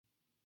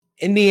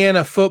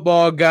Indiana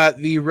football got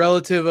the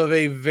relative of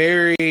a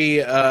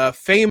very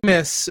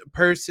famous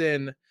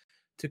person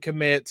to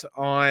commit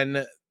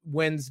on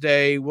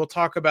Wednesday. We'll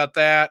talk about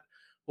that.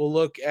 We'll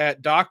look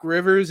at Doc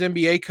Rivers,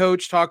 NBA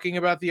coach, talking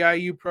about the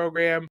IU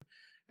program,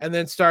 and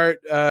then start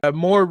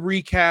more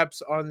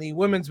recaps on the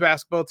women's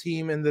basketball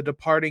team and the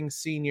departing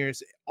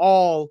seniors,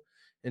 all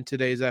in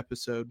today's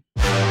episode.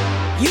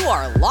 You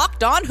are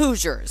Locked On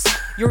Hoosiers,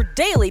 your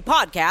daily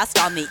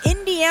podcast on the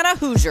Indiana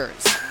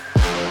Hoosiers.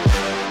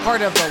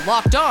 Part of the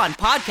Locked On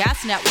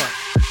Podcast Network,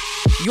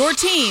 your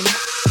team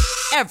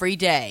every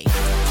day.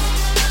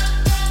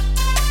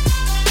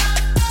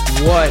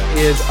 What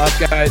is up,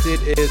 guys?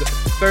 It is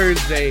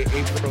Thursday,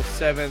 April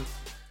 7th.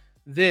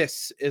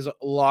 This is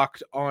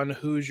Locked On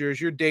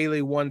Hoosiers, your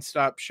daily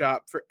one-stop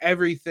shop for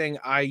everything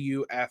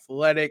IU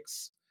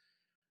athletics,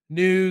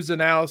 news,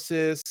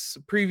 analysis,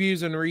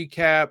 previews, and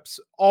recaps,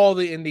 all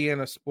the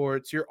Indiana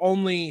sports. Your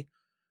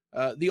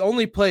the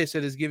only place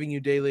that is giving you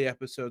daily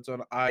episodes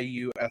on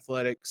IU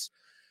athletics.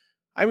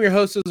 I'm your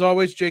host, as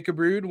always, Jacob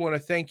Rude. Want to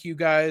thank you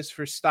guys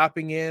for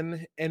stopping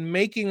in and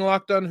making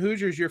Locked On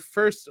Hoosiers your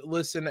first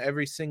listen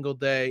every single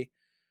day.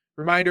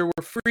 Reminder,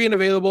 we're free and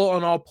available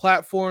on all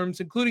platforms,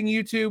 including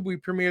YouTube. We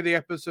premiere the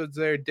episodes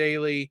there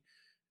daily.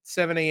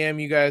 7 a.m.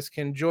 You guys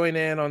can join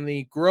in on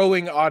the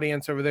growing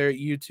audience over there at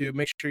YouTube.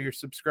 Make sure you're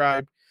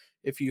subscribed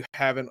if you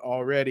haven't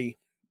already.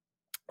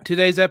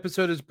 Today's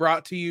episode is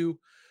brought to you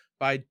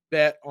by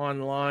Bet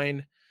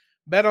Online.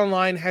 Bet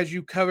Online has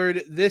you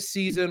covered this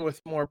season with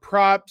more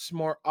props,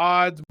 more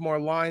odds, more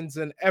lines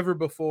than ever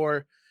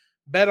before.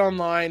 Bet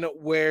Online,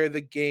 where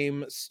the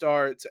game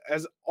starts.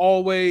 As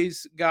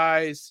always,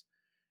 guys,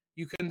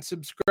 you can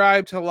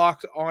subscribe to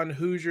Locked On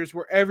Hoosiers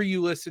wherever you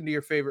listen to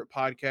your favorite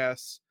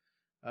podcasts.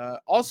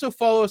 Also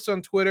follow us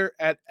on Twitter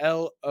at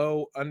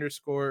LO_Hoosiers.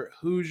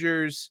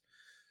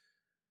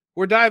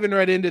 We're diving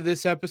right into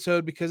this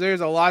episode because there's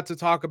a lot to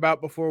talk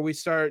about before we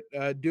start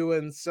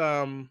doing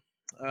some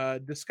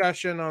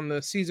discussion on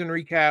the season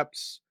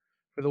recaps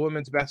for the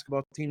women's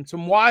basketball team.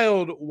 Some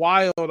wild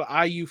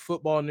IU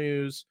football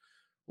news.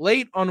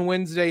 Late on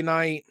Wednesday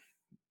night,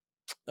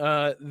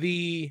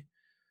 the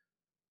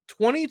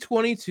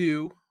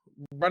 2022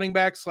 running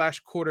back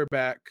 /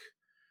 quarterback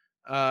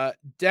Declan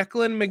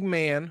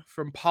McMahon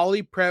from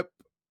Poly Prep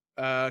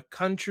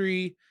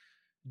Country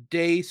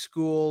Day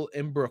School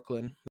in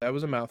Brooklyn, that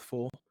was a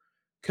mouthful,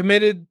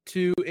 committed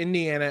to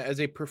Indiana as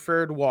a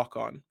preferred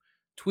walk-on.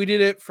 Tweeted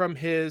it from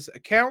his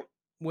account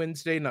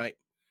Wednesday night.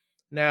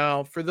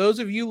 Now, for those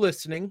of you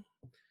listening,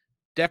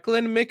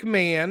 Declan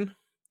McMahon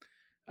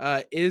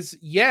is,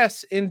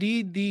 yes,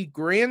 indeed, the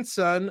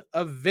grandson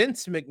of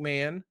Vince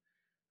McMahon,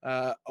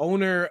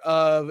 owner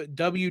of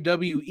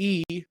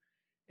WWE,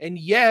 and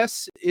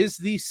yes, is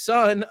the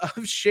son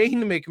of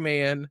Shane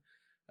McMahon,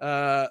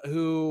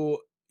 who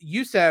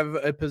used to have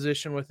a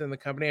position within the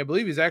company. I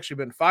believe he's actually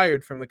been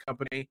fired from the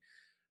company.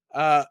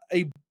 A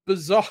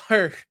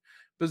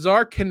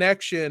bizarre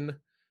connection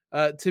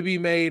to be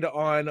made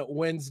on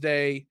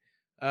Wednesday.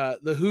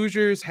 The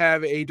Hoosiers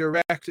have a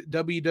direct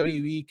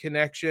WWE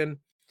connection.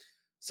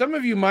 Some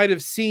of you might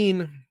have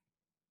seen, it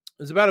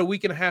was about a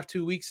week and a half,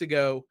 2 weeks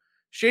ago,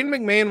 Shane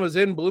McMahon was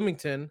in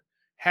Bloomington,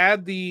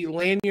 had the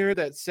lanyard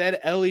that said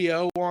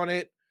LEO on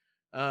it.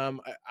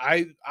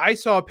 I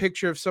saw a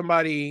picture of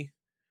somebody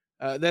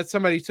that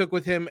somebody took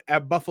with him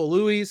at Buffalo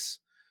Louie's.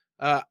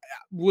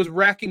 Was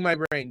racking my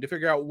brain to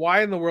figure out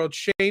why in the world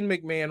Shane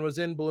McMahon was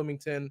in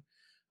Bloomington.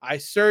 I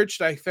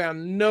searched, I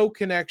found no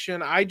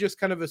connection. I just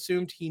kind of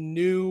assumed he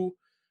knew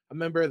a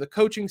member of the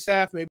coaching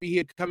staff. Maybe he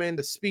had come in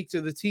to speak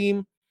to the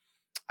team.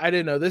 I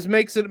didn't know. This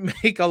makes it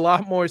make a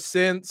lot more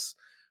sense.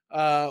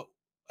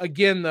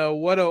 Again, though,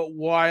 what a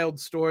wild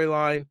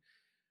storyline.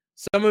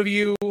 Some of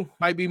you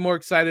might be more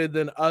excited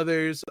than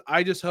others.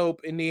 I just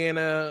hope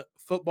Indiana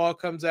football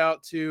comes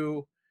out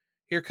to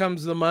Here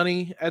Comes the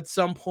Money at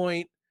some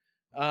point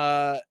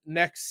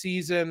next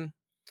season.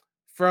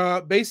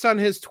 Based on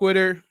his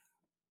Twitter,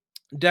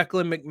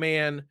 Declan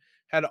McMahon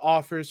had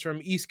offers from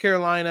East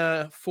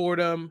Carolina,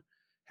 Fordham,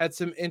 had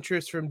some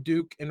interest from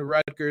Duke and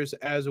Rutgers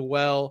as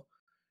well.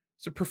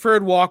 It's a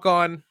preferred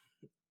walk-on.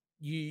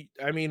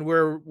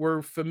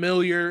 We're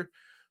familiar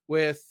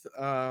with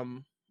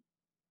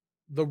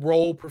the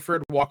role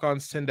preferred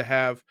walk-ons tend to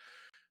have.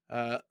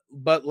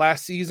 But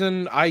last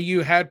season, IU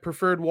had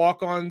preferred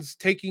walk-ons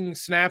taking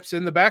snaps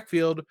in the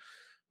backfield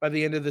by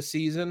the end of the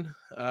season.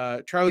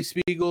 Charlie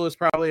Spiegel is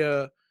probably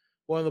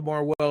one of the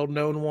more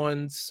well-known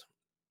ones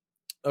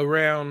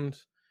around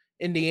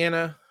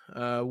Indiana.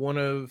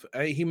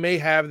 He may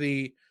have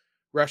the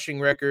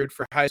rushing record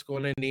for high school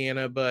in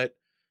Indiana, but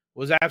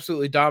was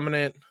absolutely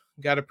dominant.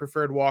 Got a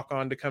preferred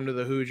walk-on to come to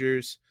the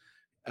Hoosiers.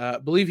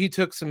 Believe he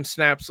took some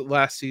snaps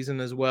last season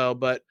as well,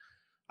 but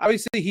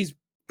obviously he's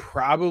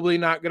probably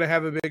not going to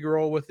have a big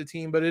role with the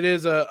team, but it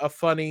is a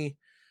funny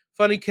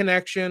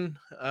connection.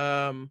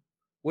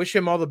 Wish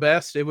him all the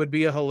best. It would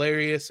be a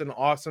hilarious and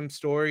awesome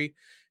story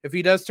if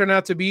he does turn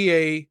out to be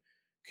a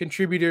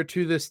contributor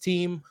to this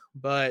team,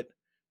 but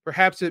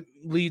perhaps it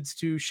leads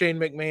to Shane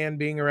McMahon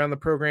being around the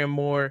program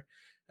more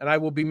and I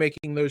will be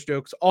making those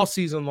jokes all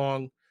season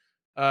long.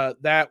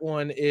 That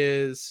one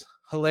is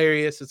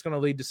hilarious. It's going to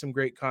lead to some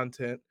great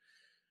content.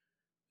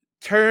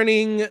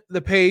 Turning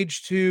the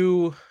page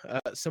to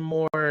some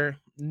more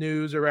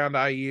news around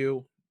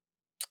IU.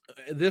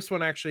 This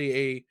one actually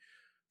a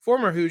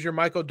former Hoosier,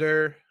 Michael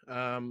Durr.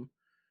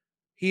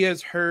 He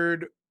has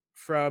heard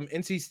from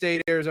NC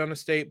State, Arizona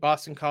State,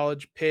 Boston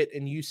College, Pitt,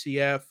 and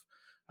UCF.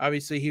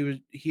 Obviously,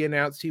 he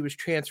announced he was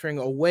transferring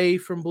away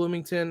from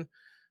Bloomington.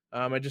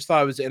 I just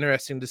thought it was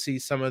interesting to see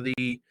some of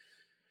the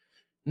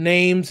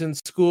names and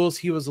schools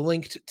he was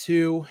linked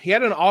to. He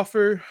had an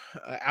offer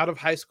out of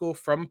high school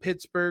from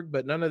Pittsburgh,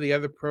 but none of the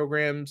other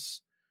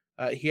programs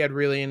he had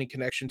really any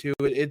connection to.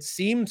 It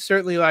seemed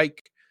certainly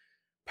like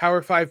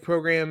Power 5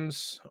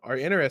 programs are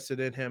interested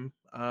in him.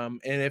 And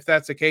if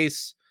that's the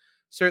case,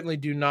 certainly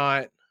do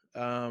not.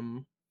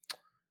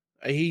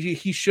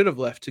 He should have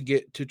left to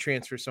get to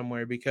transfer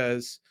somewhere,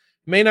 because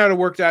it may not have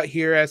worked out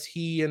here as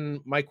he and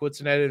Mike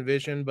Woodson had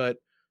envisioned, but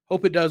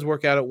hope it does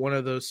work out at one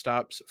of those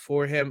stops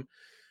for him.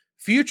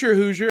 Future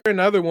Hoosier,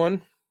 another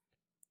one,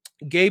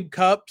 Gabe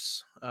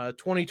Cupps,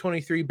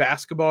 2023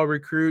 basketball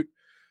recruit,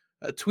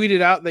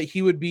 tweeted out that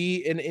he would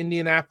be in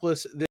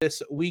Indianapolis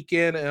this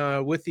weekend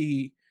with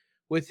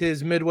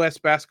his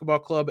Midwest Basketball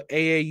Club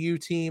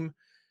AAU team.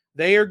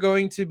 They are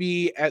going to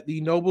be at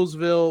the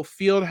Noblesville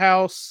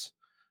Fieldhouse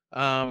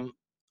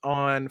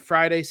on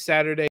Friday,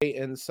 Saturday,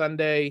 and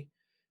Sunday.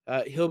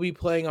 He'll be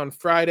playing on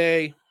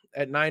Friday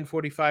at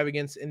 9:45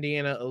 against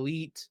Indiana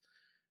Elite.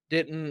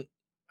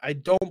 I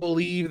don't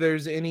believe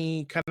there's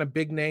any kind of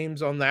big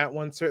names on that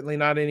one. Certainly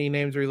not any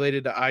names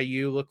related to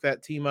IU. Look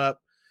that team up.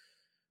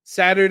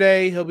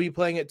 Saturday, he'll be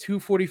playing at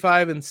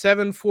 2:45 and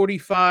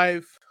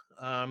 7:45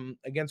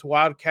 against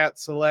Wildcat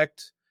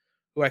Select,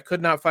 who I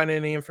could not find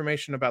any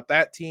information about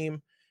that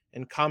team,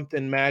 and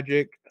Compton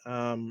Magic.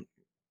 And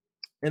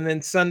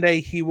then Sunday,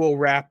 he will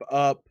wrap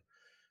up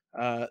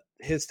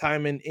his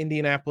time in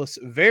Indianapolis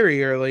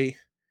very early.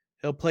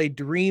 He'll play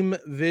Dream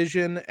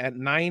Vision at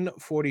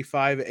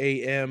 9:45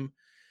 a.m.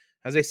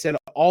 As I said,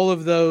 all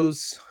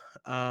those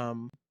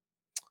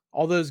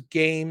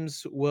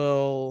games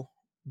will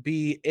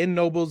be in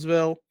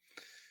Noblesville,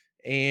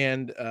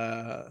 and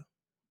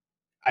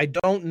I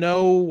don't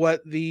know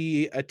what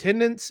the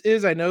attendance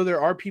is. I know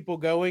there are people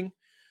going.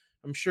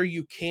 I'm sure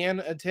you can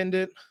attend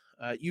it.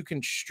 You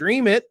can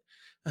stream it.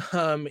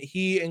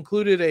 He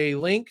included a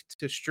link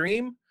to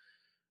stream.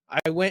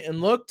 I went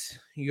and looked.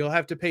 You'll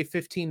have to pay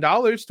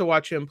 $15 to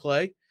watch him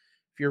play.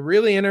 If you're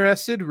really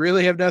interested,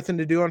 really have nothing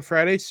to do on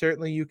Friday,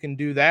 certainly you can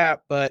do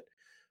that. But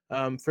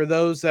for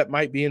those that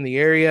might be in the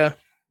area,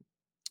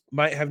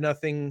 might have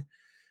nothing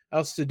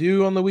else to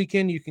do on the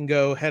weekend, you can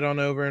go head on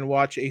over and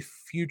watch a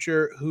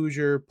future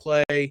Hoosier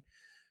play.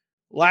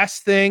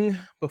 Last thing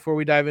before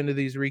we dive into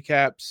these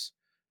recaps,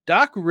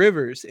 Doc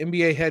Rivers,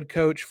 NBA head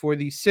coach for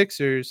the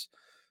Sixers,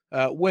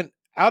 went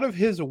out of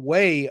his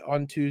way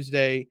on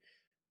Tuesday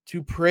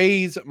to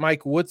praise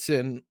Mike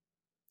Woodson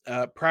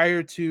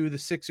prior to the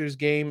Sixers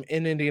game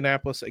in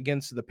Indianapolis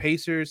against the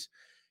Pacers.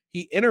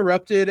 He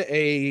interrupted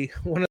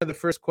one of the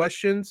first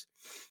questions.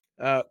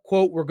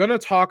 Quote, "We're going to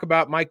talk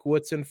about Mike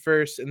Woodson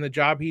first and the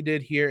job he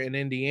did here in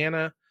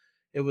Indiana.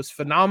 It was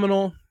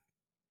phenomenal.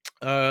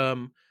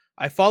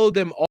 I followed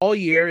them all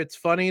year. It's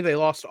funny. They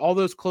lost all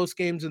those close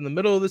games in the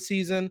middle of the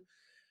season.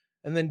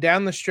 And then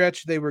down the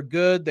stretch, they were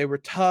good. They were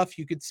tough.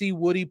 You could see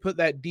Woody put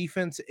that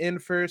defense in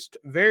first.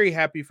 Very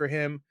happy for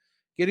him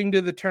getting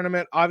to the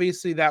tournament.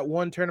 Obviously, that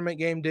one tournament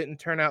game didn't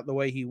turn out the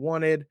way he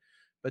wanted.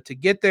 But to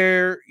get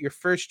there your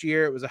first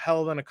year, it was a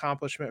hell of an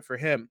accomplishment for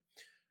him."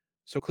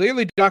 So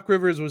clearly, Doc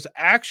Rivers was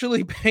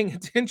actually paying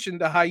attention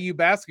to IU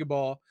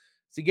basketball.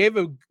 So he gave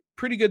a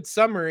pretty good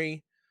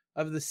summary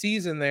of the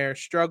season there,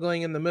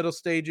 struggling in the middle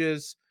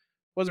stages.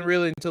 Wasn't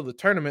really until the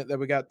tournament that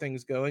we got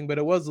things going, but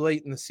it was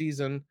late in the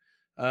season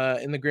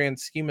in the grand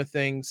scheme of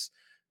things.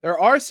 There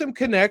are some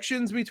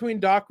connections between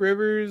Doc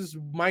Rivers,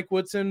 Mike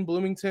Woodson,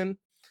 Bloomington.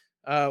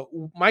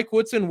 Mike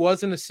Woodson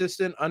was an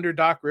assistant under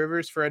Doc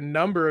Rivers for a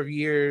number of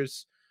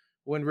years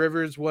when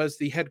Rivers was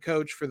the head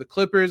coach for the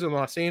Clippers in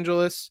Los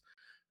Angeles.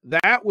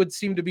 That would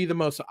seem to be the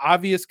most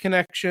obvious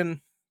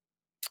connection,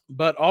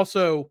 but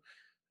also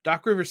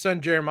Doc Rivers' son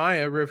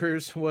Jeremiah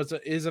Rivers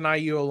is an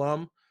IU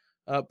alum,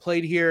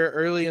 played here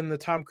early in the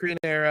Tom Crean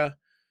era,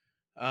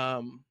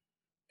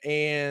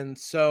 and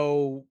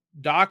so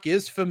Doc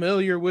is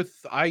familiar with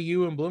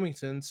IU and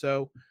Bloomington.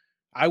 So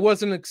I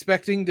wasn't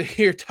expecting to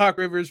hear Doc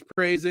Rivers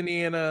praise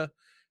Indiana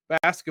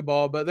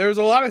basketball, but there was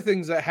a lot of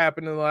things that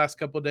happened in the last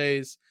couple of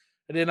days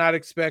I did not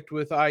expect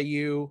with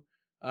IU.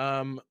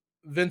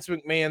 Vince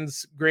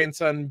McMahon's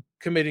grandson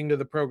committing to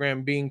the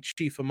program being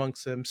chief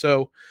amongst them.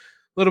 So a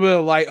little bit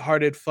of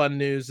lighthearted fun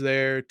news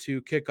there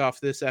to kick off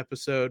this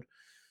episode.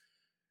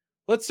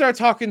 Let's start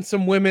talking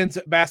some women's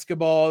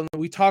basketball.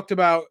 We talked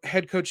about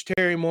head coach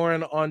Terry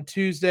Morin on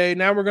Tuesday.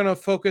 Now we're going to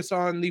focus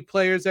on the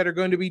players that are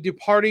going to be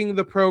departing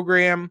the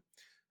program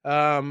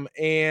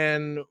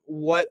and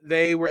what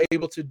they were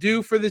able to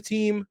do for the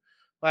team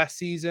last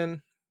season,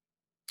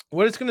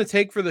 what it's going to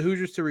take for the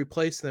Hoosiers to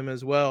replace them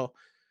as well.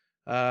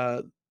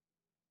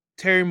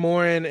 Terry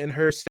Morin and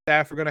her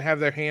staff are going to have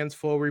their hands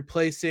full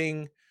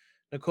replacing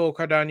Nicole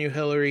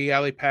Cardano-Hillary,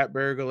 Ali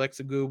Patberg,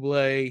 Alexa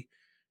Gouble,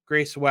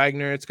 Grace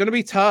Wagner. It's going to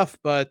be tough,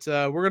 but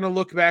we're going to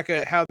look back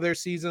at how their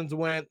seasons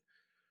went,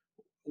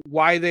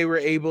 why they were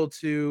able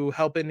to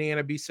help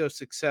Indiana be so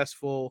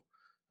successful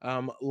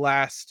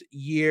last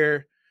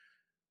year.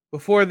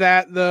 Before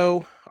that,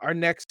 though, our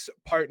next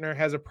partner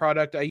has a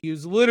product I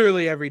use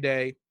literally every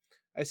day.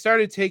 I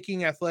started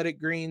taking Athletic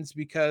Greens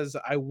because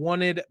I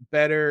wanted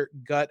better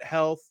gut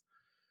health.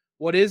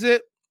 What is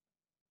it?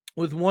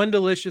 With one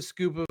delicious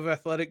scoop of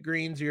Athletic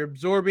Greens, you're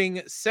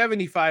absorbing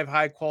 75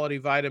 high-quality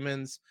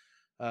vitamins,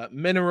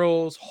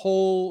 minerals,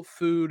 whole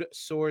food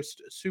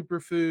sourced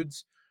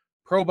superfoods,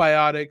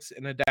 probiotics,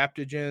 and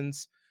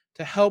adaptogens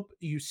to help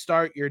you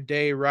start your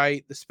day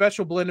right. The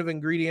special blend of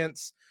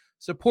ingredients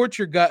supports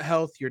your gut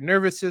health, your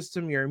nervous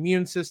system, your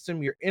immune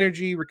system, your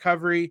energy,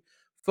 recovery,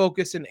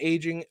 focus, and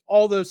aging.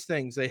 All those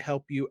things they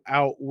help you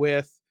out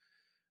with.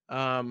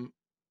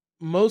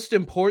 Most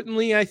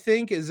importantly, I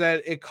think, is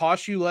that it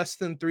costs you less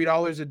than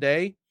 $3 a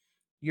day.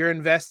 You're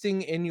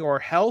investing in your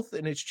health,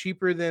 and it's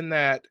cheaper than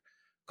that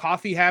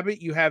coffee habit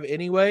you have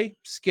anyway.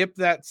 Skip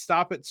that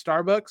stop at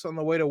Starbucks on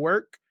the way to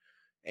work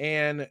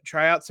and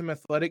try out some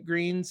Athletic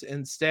Greens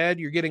instead.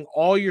 You're getting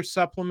all your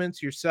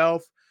supplements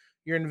yourself.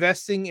 You're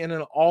investing in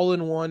an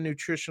all-in-one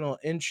nutritional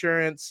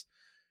insurance.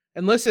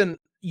 And listen,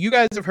 you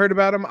guys have heard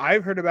about them.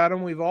 I've heard about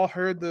them. We've all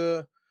heard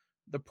the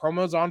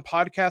promos on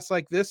podcasts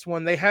like this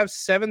one. They have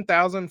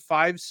 7,000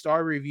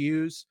 5-star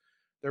reviews.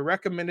 They're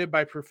recommended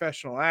by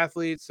professional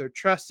athletes. They're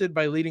trusted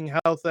by leading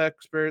health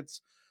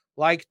experts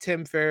like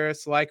Tim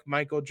Ferriss, like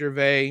Michael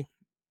Gervais.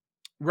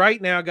 Right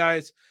now,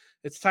 guys,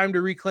 it's time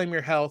to reclaim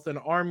your health and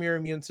arm your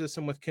immune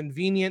system with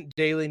convenient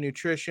daily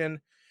nutrition.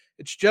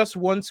 It's just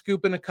one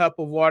scoop in a cup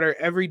of water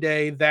every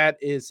day. That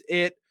is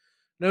it.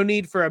 No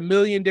need for a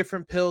million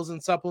different pills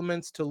and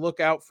supplements to look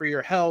out for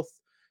your health.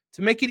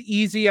 To make it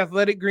easy,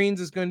 Athletic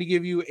Greens is going to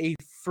give you a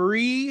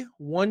free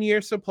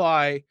 1-year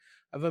supply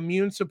of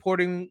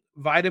immune-supporting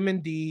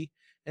vitamin D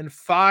and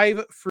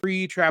 5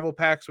 free travel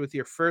packs with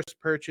your first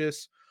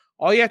purchase.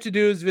 All you have to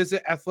do is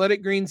visit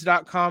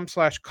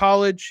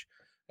athleticgreens.com/college.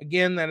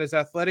 Again, that is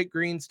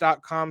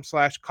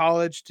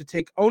athleticgreens.com/college to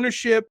take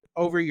ownership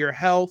over your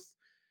health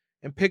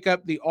and pick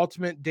up the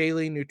ultimate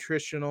daily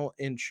nutritional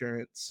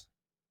insurance.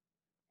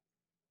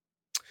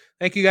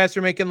 Thank you guys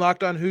for making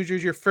Locked On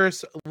Hoosiers your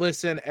first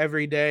listen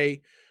every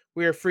day.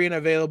 We are free and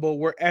available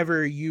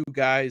wherever you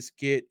guys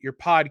get your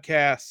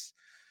podcasts.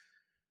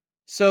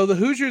 So the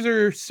Hoosiers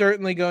are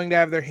certainly going to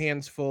have their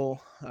hands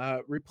full,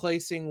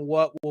 replacing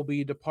what will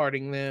be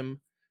departing them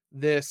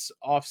this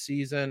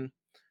offseason.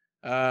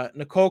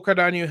 Nicole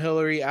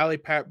Cardano-Hillary, Ali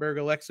Patberg,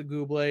 Alexa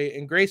Gouble,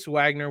 and Grace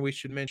Wagner we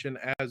should mention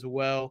as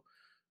well.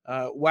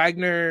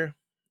 Wagner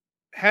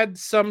had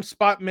some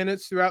spot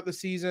minutes throughout the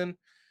season,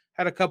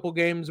 had a couple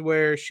games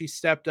where she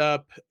stepped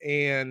up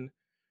and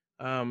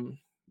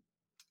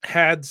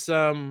had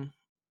some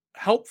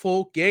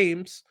helpful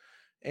games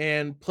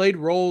and played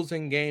roles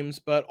in games,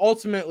 but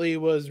ultimately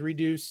was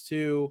reduced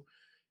to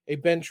a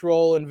bench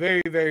role and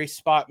very, very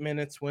spot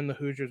minutes when the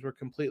Hoosiers were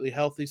completely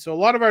healthy. So a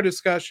lot of our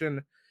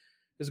discussion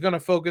is going to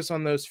focus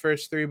on those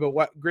first three,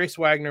 but Grace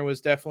Wagner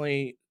was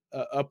definitely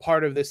a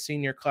part of this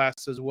senior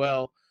class as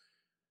well.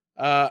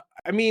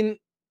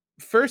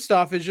 First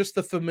off is just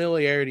the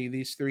familiarity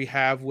these three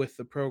have with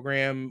the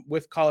program,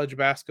 with college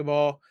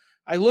basketball.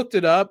 I looked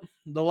it up.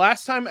 The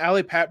last time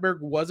Ali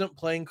Patberg wasn't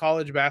playing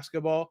college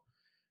basketball,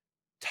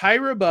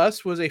 Tyra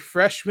Buss was a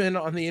freshman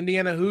on the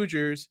Indiana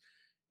Hoosiers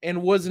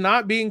and was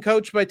not being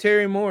coached by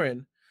Terry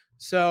Morin.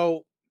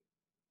 So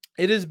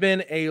it has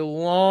been a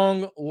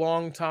long,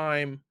 long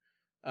time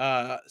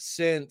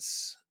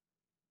since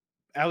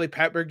Ali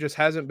Patberg just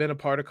hasn't been a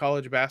part of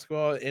college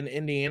basketball in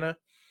Indiana.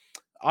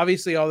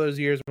 Obviously, all those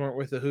years weren't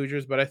with the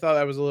Hoosiers, but I thought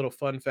that was a little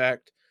fun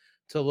fact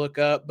to look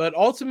up. But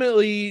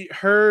ultimately,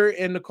 her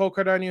and Nicole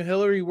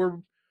Cardano-Hillary were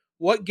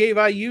what gave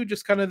IU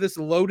just kind of this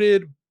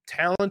loaded,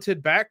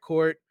 talented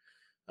backcourt.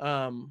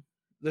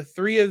 The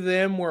three of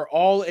them were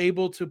all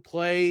able to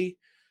play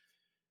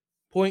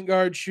point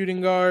guard,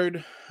 shooting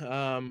guard,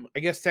 I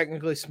guess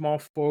technically small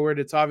forward.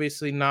 It's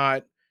obviously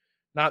not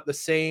the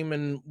same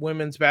in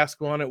women's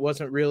basketball, and it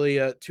wasn't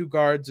really 2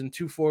 guards and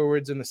 2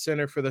 forwards in the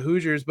center for the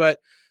Hoosiers, but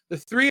the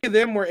three of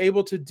them were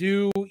able to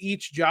do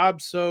each job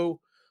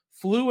so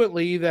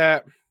fluently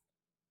that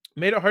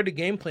made it hard to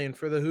game plan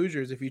for the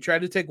Hoosiers. If you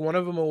tried to take one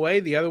of them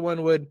away, the other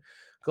one would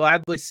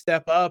gladly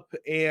step up.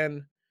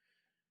 And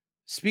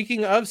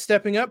speaking of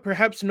stepping up,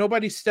 perhaps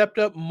nobody stepped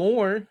up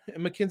more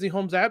in Mackenzie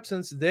Holmes'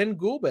 absence than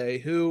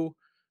Gouble, who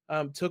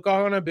took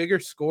on a bigger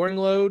scoring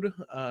load,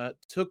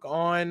 took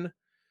on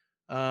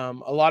a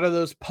lot of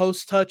those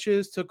post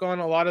touches, took on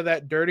a lot of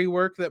that dirty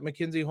work that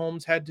Mackenzie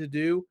Holmes had to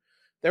do.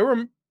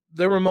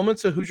 There were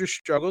moments the Hoosiers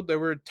struggled. There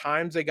were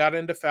times they got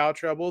into foul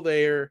trouble.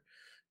 Their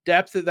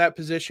depth at that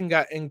position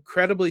got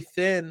incredibly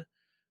thin.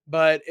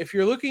 But if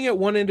you're looking at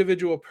one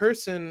individual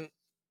person,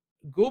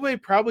 Gouble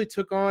probably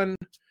took on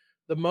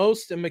the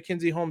most in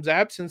Mackenzie Holmes'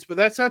 absence. But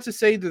that's not to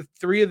say the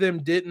three of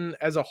them didn't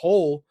as a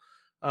whole.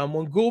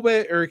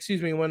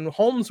 When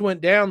Holmes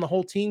went down, the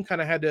whole team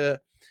kind of had to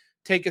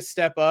take a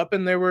step up,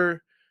 and there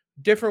were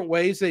different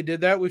ways they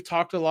did that. We've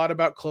talked a lot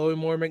about Chloe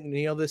Moore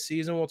McNeil this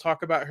season. We'll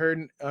talk about her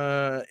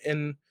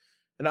in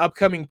an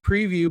upcoming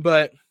preview,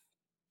 but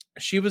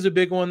she was a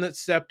big one that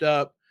stepped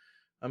up.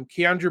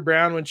 Keandra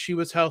Brown, when she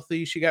was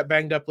healthy, she got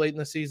banged up late in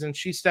the season.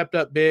 She stepped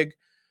up big.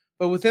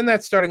 But within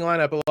that starting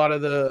lineup, a lot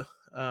of the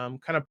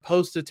kind of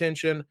post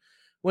attention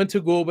went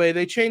to Gulbe.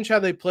 They changed how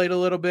they played a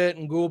little bit,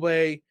 and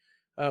Gulbe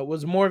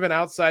was more of an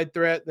outside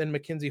threat than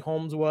Mackenzie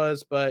Holmes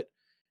was. But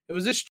it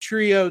was this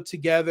trio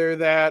together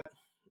that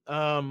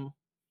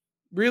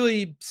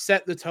really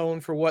set the tone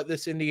for what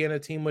this Indiana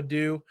team would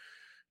do.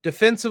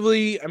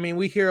 Defensively, I mean,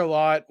 we heard a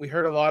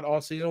lot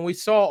all season. We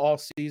saw all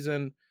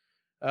season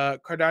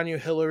Cardano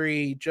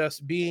Hillary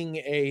just being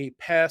a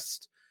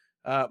pest.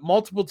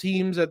 Multiple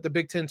teams at the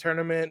Big Ten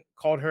tournament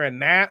called her a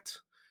gnat.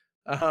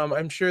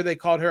 I'm sure they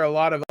called her a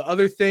lot of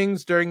other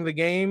things during the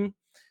game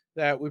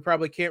that we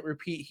probably can't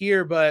repeat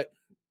here, but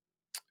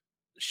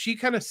she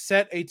kind of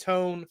set a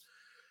tone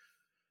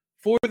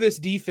for this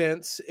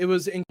defense. It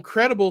was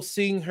incredible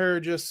seeing her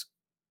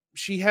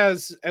she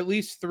has at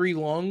least 3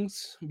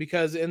 lungs,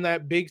 because in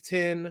that Big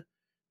Ten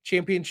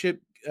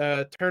championship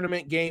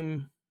tournament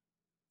game,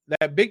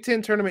 that Big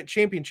Ten tournament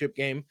championship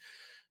game,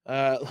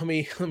 let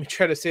me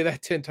try to say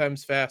that 10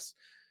 times fast.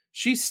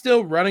 She's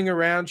still running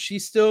around.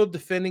 She's still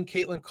defending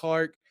Caitlin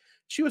Clark.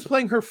 She was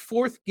playing her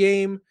 4th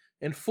game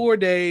in 4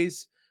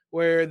 days,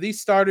 where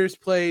these starters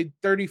played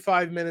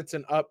 35 minutes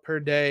and up per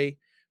day,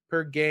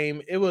 per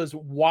game. It was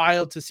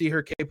wild to see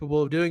her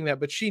capable of doing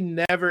that, but she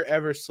never,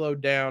 ever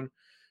slowed down.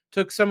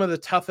 Took some of the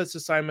toughest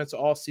assignments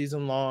all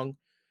season long.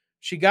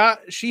 She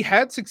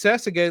had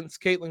success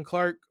against Caitlin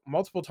Clark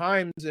multiple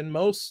times, and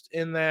most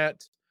in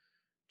that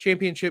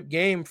championship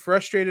game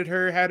frustrated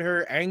her, had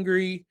her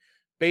angry,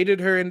 baited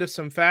her into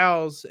some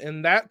fouls,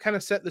 and that kind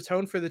of set the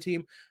tone for the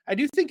team. I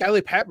do think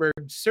Ali Patberg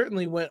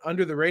certainly went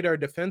under the radar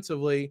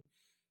defensively.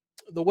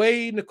 The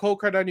way Nicole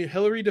Cardano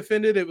Hillary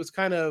defended, it was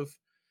kind of,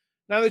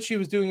 not that she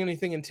was doing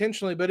anything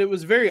intentionally, but it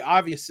was very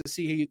obvious to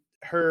see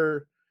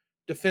her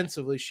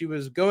defensively. She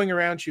was going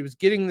around, she was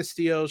getting the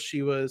steals,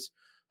 she was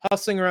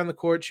hustling around the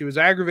court, she was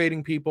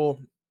aggravating people.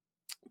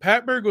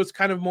 Patberg was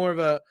kind of more of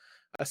a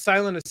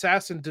silent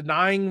assassin,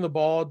 denying the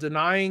ball,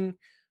 denying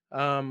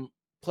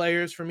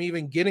players from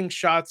even getting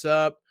shots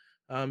up,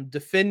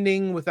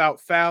 defending without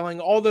fouling,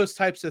 all those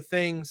types of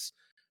things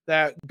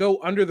that go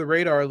under the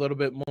radar a little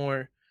bit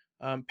more.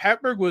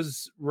 Patberg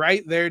was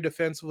right there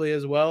defensively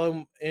as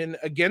well. And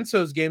against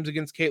those games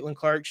against Caitlin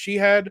Clark, she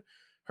had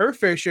her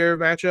fair share of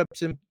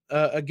matchups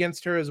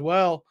against her as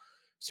well.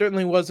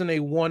 Certainly wasn't a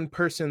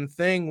one-person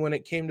thing when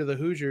it came to the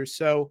Hoosiers.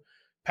 So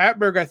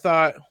Patberg, I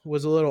thought,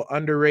 was a little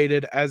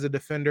underrated as a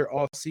defender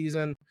all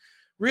season.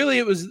 Really,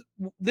 it was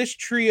this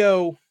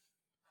trio.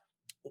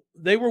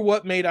 They were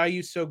what made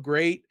IU so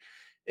great,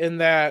 in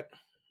that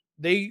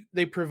they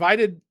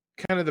provided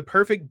kind of the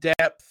perfect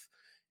depth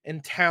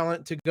and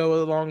talent to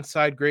go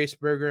alongside Grace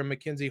Berger and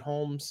Mackenzie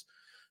Holmes.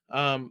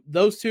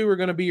 Those two were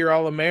going to be your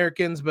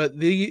All-Americans, but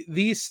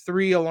these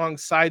 3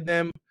 alongside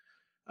them,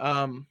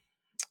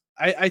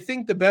 I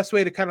think the best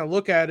way to kind of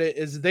look at it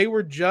is they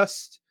were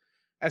just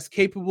as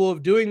capable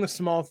of doing the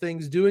small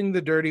things, doing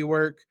the dirty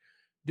work,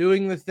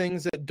 doing the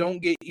things that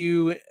don't get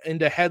you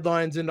into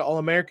headlines, into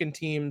All-American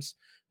teams.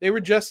 They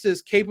were just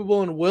as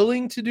capable and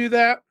willing to do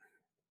that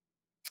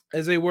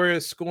as they were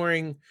as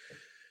scoring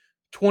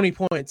 20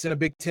 points in a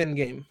Big Ten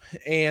game.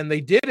 And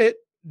they did it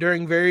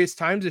during various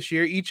times this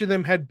year. Each of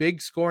them had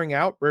big scoring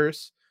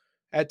outbursts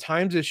at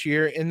times this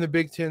year in the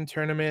Big Ten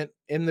tournament,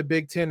 in the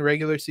Big Ten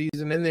regular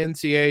season, in the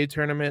NCAA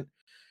tournament.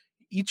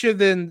 Each of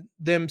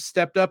them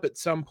stepped up at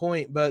some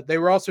point, but they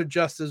were also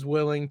just as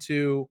willing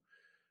to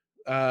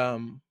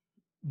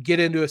get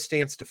into a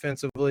stance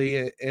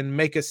defensively and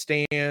make a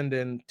stand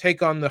and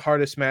take on the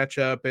hardest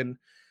matchup. And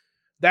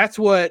that's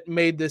what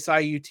made this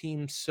IU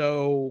team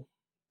so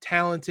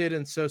talented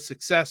and so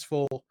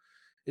successful,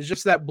 is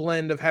just that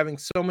blend of having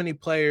so many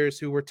players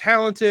who were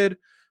talented,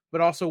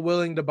 but also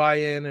willing to buy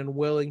in and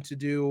willing to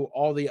do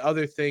all the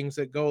other things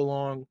that go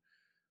along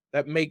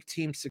that make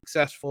teams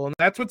successful. And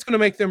that's what's going to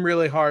make them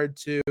really hard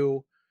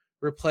to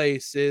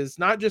replace, is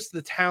not just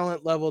the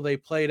talent level they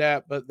played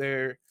at, but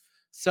their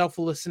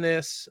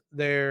selflessness,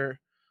 their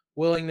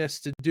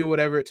willingness to do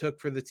whatever it took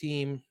for the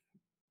team.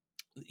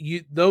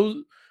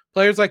 Those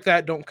players like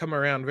that don't come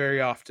around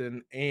very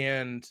often.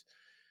 And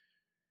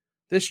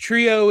this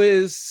trio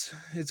it's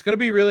going to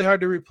be really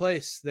hard to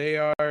replace. They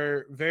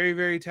are very,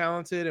 very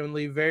talented and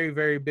leave very,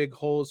 very big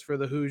holes for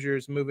the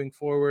Hoosiers moving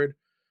forward.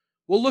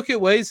 We'll look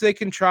at ways they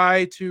can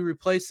try to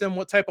replace them,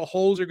 what type of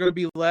holes are going to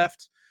be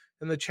left,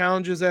 and the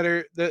challenges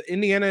that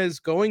Indiana is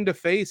going to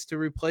face to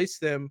replace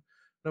them,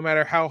 no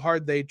matter how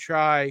hard they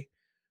try.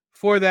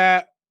 For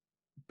that,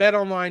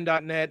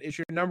 betonline.net is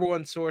your number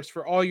one source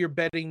for all your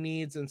betting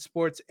needs and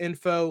sports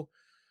info.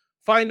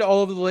 Find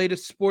all of the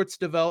latest sports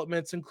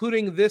developments,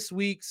 including this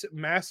week's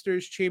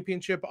Masters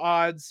Championship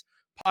odds,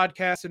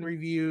 podcasts, and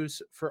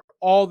reviews for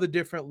all the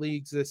different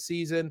leagues this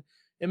season.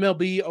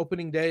 MLB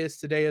opening day is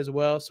today as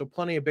well, so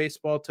plenty of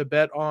baseball to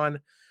bet on.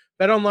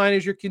 BetOnline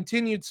is your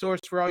continued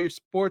source for all your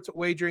sports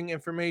wagering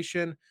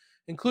information,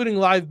 including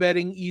live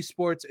betting,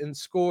 esports, and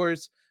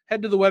scores.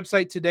 Head to the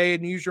website today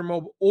and use your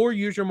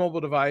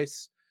mobile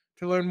device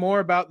to learn more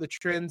about the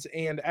trends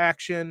and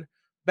action.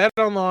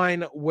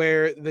 BetOnline,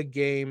 where the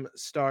game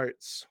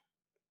starts.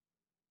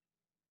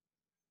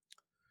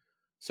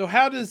 So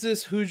how does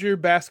this Hoosier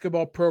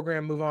basketball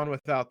program move on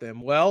without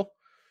them? Well,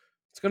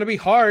 it's going to be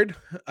hard.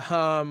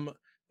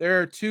 There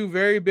are two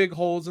very big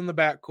holes in the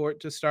backcourt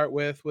to start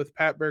with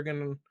Pat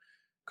Bergen and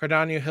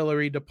Cardano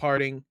Hillary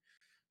departing.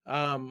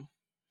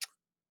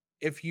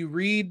 If you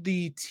read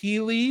the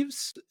tea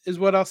leaves, is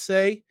what I'll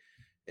say,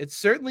 it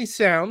certainly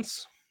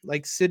sounds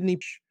like Sydney.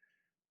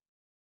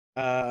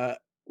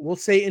 We'll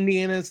say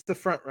Indiana is the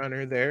front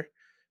runner there.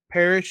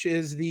 Parrish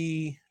is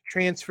the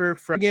transfer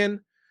from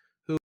again,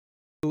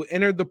 who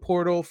entered the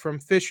portal from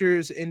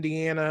Fishers,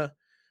 Indiana.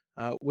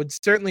 Would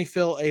certainly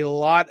fill a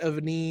lot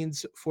of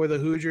needs for the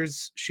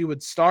Hoosiers. She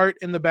would start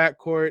in the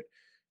backcourt.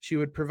 She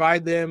would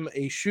provide them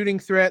a shooting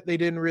threat they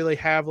didn't really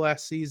have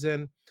last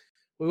season.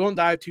 We won't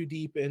dive too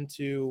deep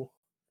into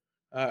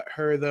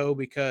her, though,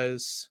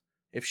 because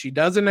if she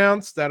does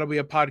announce, that'll be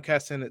a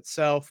podcast in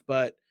itself.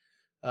 But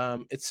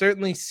it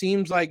certainly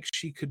seems like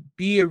she could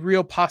be a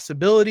real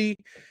possibility.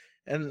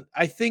 And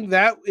I think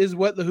that is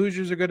what the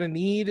Hoosiers are going to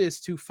need, is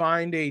to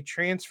find a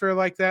transfer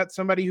like that,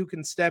 somebody who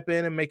can step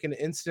in and make an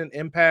instant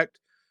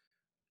impact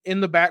in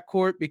the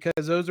backcourt, because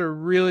those are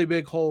really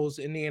big holes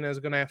Indiana is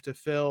going to have to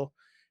fill.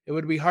 It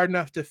would be hard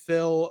enough to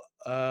fill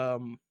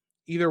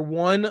either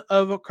one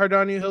of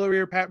Cardano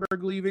Hillary or Pat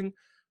Berg leaving.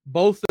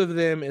 Both of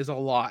them is a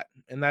lot,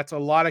 and that's a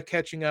lot of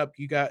catching up.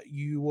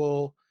 You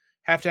will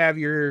have to have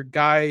your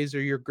guys,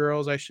 or your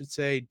girls, I should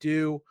say,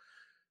 do.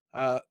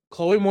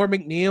 Chloe Moore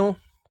McNeil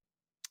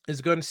is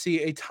going to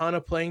see a ton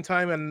of playing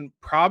time and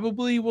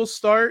probably will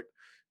start,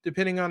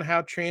 depending on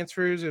how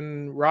transfers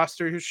and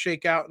rosters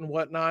shake out and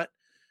whatnot.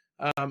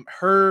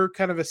 Her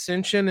kind of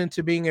ascension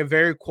into being a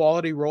very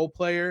quality role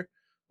player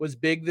was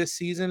big this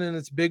season, and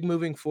it's big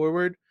moving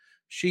forward.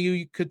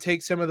 She could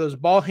take some of those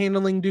ball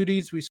handling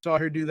duties. We saw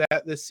her do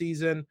that this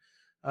season.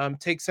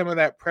 Take some of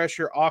that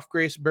pressure off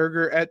Grace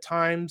Berger at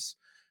times.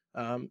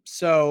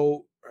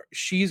 So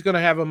she's going to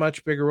have a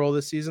much bigger role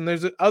this season.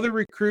 There's other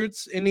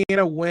recruits.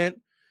 Indiana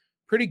went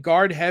pretty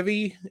guard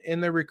heavy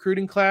in their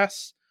recruiting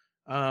class.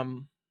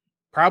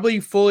 Probably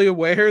fully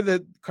aware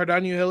that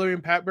Cardano Hillary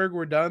and Pat Berg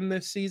were done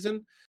this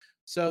season.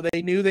 So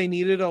they knew they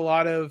needed a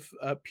lot of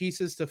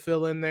pieces to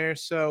fill in there.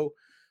 So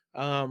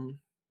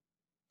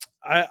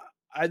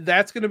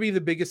that's going to be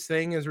the biggest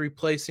thing, is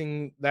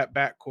replacing that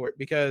backcourt,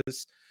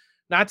 because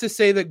not to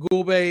say that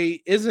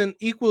Gulbe isn't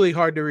equally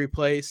hard to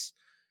replace.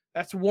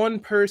 That's one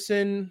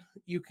person.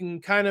 You can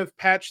kind of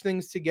patch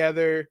things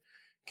together.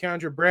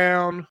 Kendra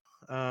Brown,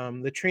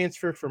 the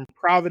transfer from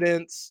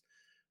Providence,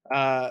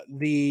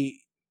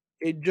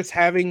 just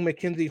having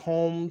Mackenzie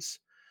Holmes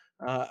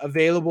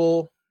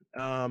available.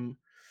 You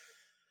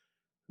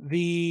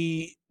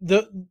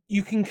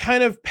can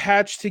kind of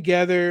patch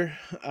together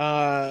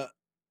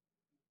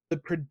the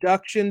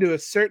production to a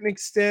certain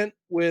extent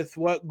with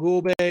what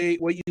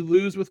you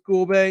lose with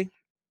Gulbe.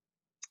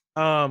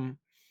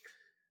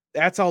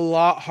 That's a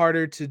lot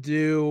harder to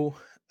do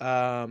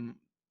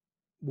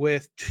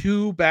with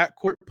two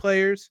backcourt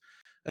players,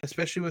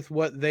 especially with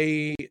what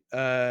they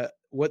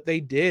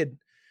did.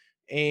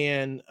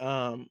 And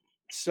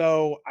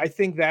so I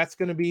think that's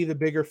going to be the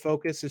bigger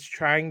focus, is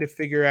trying to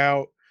figure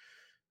out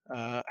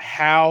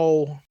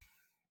how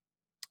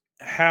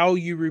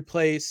you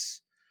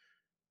replace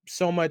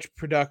so much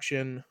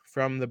production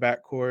from the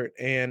backcourt.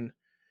 And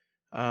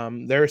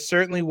there are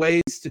certainly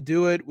ways to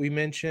do it. We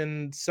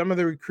mentioned some of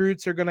the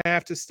recruits are going to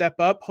have to step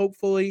up,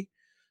 hopefully.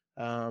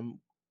 Some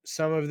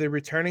of the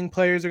returning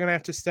players are going to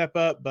have to step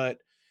up, but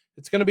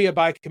it's going to be a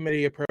by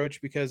committee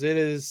approach,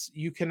 because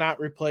you cannot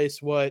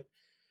replace what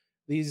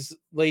these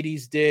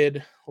ladies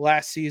did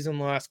last season,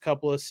 the last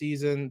couple of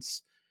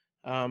seasons.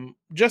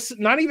 Just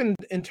not even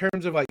in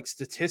terms of like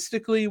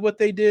statistically what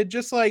they did,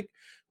 just like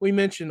we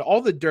mentioned,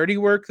 all the dirty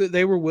work that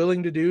they were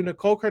willing to do.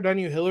 Nicole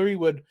Cardano Hillary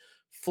would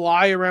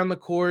fly around the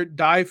court,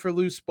 dive for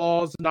loose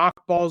balls, knock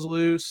balls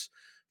loose,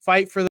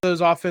 fight for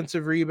those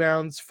offensive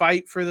rebounds,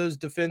 fight for those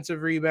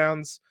defensive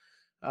rebounds.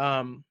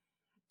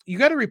 You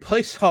got to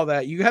replace all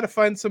that. You got to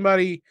find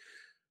somebody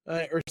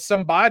or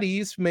some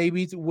bodies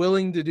maybe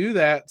willing to do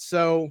that.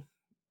 So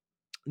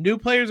new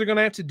players are going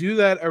to have to do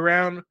that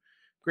around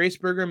Grace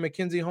Berger and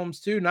Mackenzie Holmes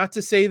too. Not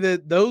to say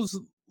that those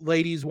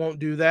ladies won't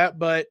do that,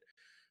 but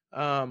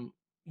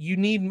you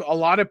need a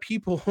lot of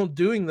people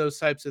doing those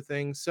types of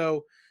things.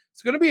 So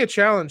it's going to be a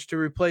challenge to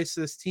replace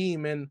this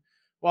team. And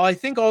while I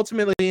think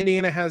ultimately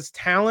Indiana has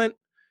talent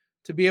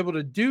to be able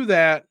to do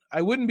that,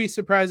 I wouldn't be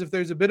surprised if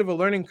there's a bit of a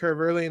learning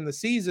curve early in the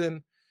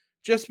season,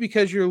 just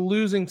because you're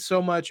losing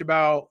so much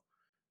about,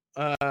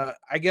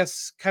 I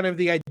guess, kind of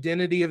the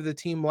identity of the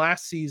team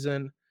last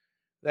season,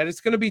 that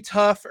it's going to be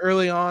tough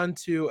early on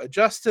to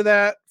adjust to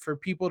that, for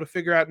people to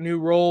figure out new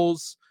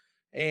roles.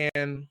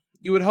 And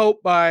you would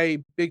hope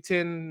by Big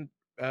Ten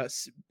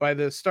by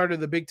the start of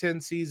the Big Ten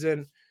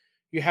season,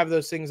 you have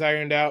those things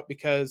ironed out,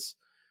 because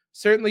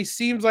certainly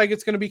seems like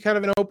it's going to be kind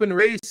of an open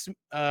race.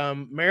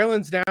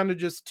 Maryland's down to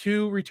just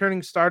 2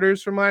 returning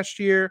starters from last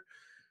year.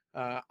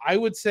 I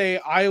would say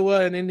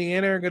Iowa and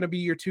Indiana are going to be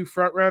your 2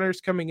 front runners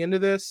coming into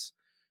this.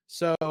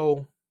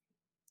 So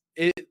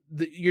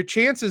your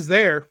chance is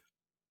there,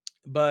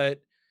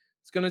 but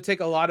it's going to take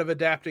a lot of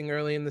adapting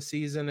early in the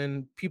season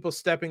and people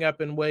stepping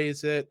up in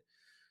ways that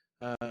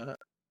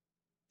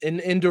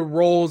into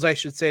roles, I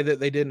should say, that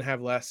they didn't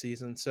have last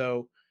season.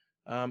 So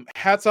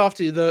hats off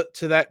to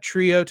that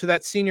trio, to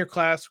that senior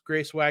class,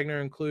 Grace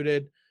Wagner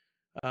included.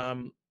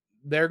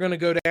 They're going to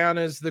go down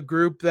as the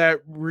group that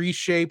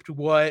reshaped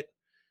what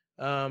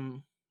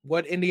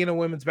Indiana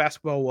women's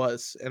basketball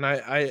was.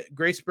 And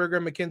Grace Berger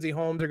and Mackenzie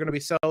Holmes are going to be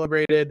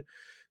celebrated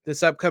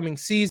this upcoming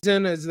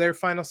season as their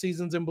final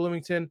seasons in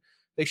Bloomington.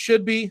 They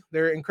should be.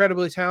 They're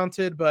incredibly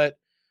talented, but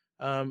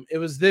it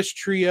was this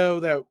trio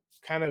that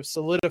kind of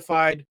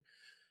solidified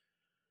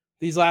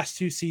these last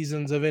 2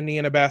 seasons of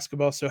Indiana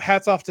basketball. So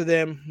hats off to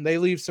them. They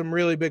leave some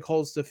really big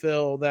holes to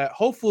fill that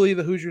hopefully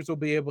the Hoosiers will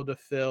be able to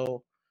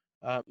fill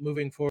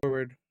moving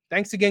forward.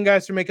 Thanks again,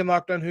 guys, for making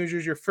Locked On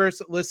Hoosiers your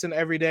first listen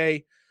every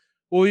day.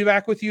 We'll be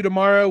back with you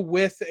tomorrow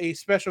with a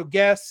special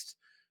guest.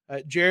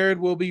 Jared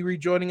will be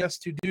rejoining us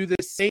to do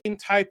the same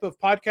type of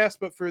podcast,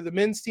 but for the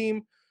men's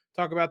team,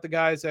 talk about the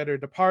guys that are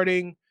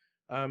departing.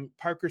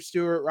 Parker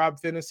Stewart, Rob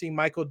Finnessy,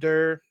 Michael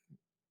Durr.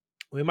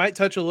 We might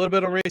touch a little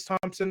bit on Race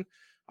Thompson.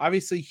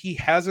 Obviously, he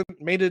hasn't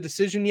made a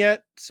decision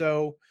yet,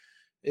 so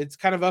it's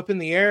kind of up in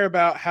the air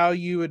about how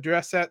you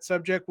address that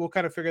subject. We'll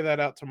kind of figure that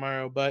out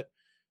tomorrow, but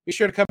be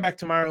sure to come back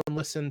tomorrow and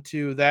listen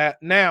to that.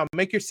 Now,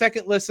 make your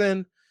second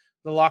listen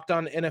the Locked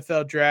On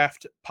NFL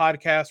Draft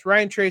podcast.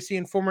 Ryan Tracy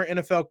and former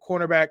NFL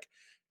cornerback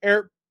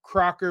Eric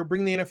Crocker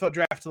bring the NFL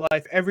Draft to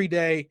life every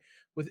day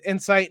with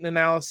insight and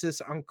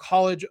analysis on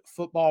college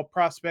football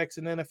prospects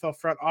and NFL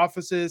front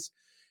offices.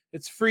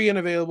 It's free and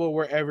available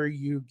wherever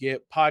you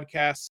get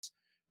podcasts.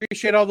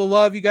 Appreciate all the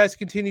love you guys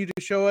continue to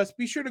show us.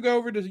 Be sure to go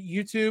over to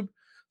YouTube,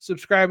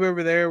 subscribe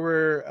over there.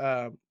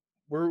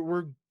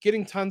 We're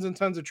getting tons and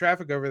tons of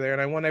traffic over there,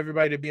 and I want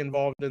everybody to be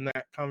involved in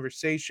that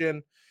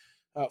conversation.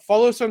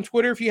 Follow us on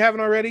Twitter if you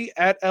haven't already,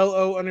 at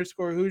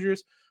 @LO_Hoosiers.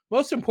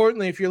 Most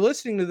importantly, if you're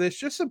listening to this,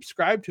 just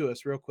subscribe to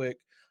us real quick.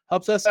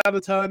 Helps us out a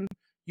ton.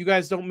 You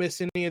guys don't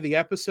miss any of the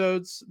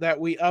episodes that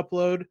we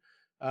upload.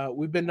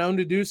 We've been known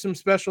to do some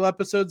special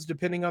episodes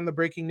depending on the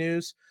breaking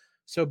news.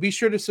 So be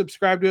sure to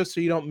subscribe to us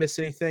so you don't miss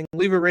anything.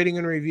 Leave a rating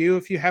and review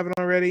if you haven't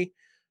already.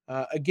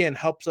 Again,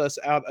 helps us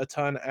out a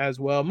ton as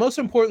well. Most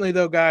importantly,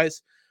 though,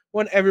 guys,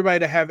 want everybody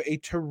to have a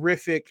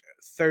terrific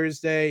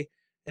Thursday.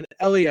 And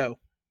Elio,